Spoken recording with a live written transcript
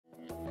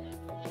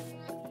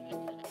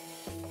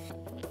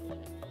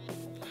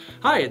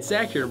Hi, it's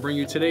Zach here to bring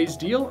you today's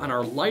deal on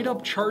our light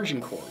up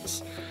charging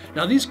cords.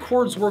 Now these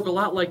cords work a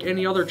lot like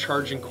any other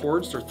charging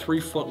cords. They're 3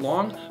 foot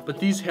long, but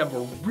these have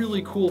a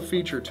really cool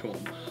feature to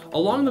them.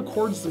 Along the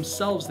cords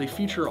themselves, they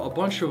feature a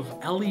bunch of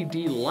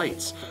LED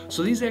lights.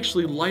 So these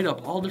actually light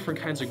up all different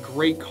kinds of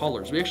great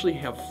colors. We actually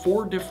have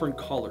 4 different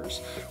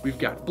colors. We've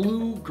got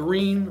blue,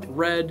 green,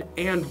 red,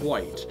 and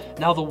white.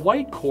 Now the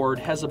white cord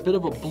has a bit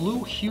of a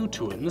blue hue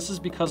to it, and this is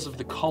because of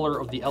the color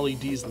of the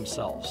LEDs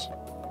themselves.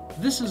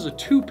 This is a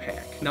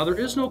 2-pack. Now there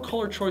is no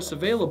color choice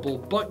available,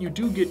 but you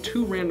do get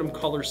 2 random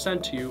colors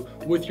sent to you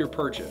with your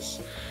purchase.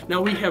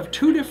 Now we have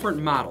 2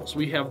 different models.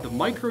 We have the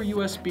micro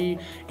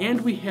USB and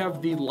we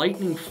have the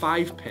Lightning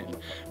 5-pin.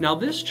 Now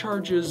this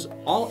charges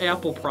all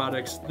Apple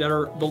products that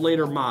are the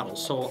later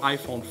models. So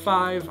iPhone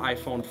 5,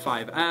 iPhone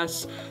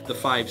 5S, the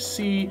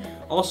 5C,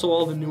 also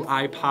all the new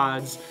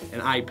iPods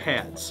and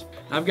iPads.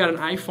 I've got an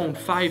iPhone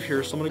 5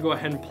 here, so I'm gonna go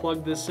ahead and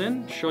plug this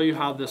in, show you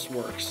how this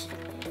works.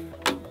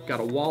 Got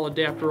a wall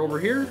adapter over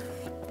here,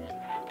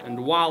 and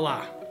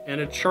voila,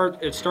 and it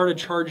started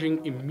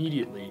charging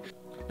immediately.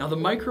 Now the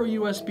micro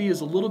USB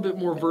is a little bit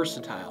more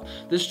versatile.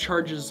 This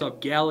charges up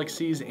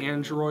Galaxies,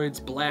 Androids,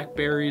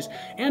 Blackberries,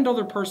 and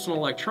other personal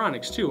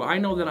electronics too. I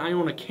know that I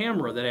own a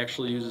camera that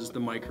actually uses the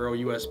micro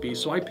USB,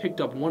 so I picked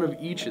up one of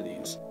each of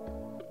these.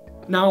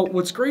 Now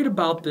what's great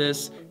about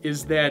this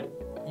is that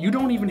you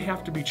don't even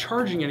have to be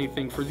charging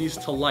anything for these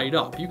to light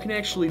up. You can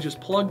actually just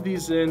plug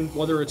these in,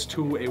 whether it's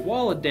to a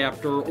wall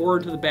adapter or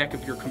to the back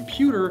of your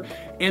computer,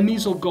 and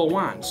these will go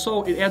on.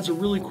 So it adds a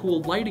really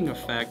cool lighting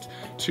effect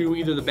to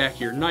either the back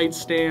of your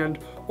nightstand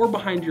or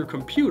behind your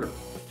computer.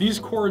 These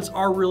cords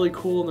are really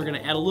cool, and they're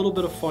gonna add a little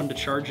bit of fun to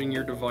charging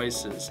your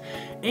devices.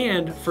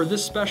 And for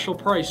this special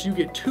price, you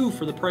get 2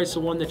 for the price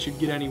of 1 that you'd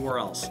get anywhere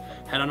else.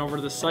 Head on over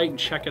to the site and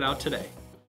check it out today.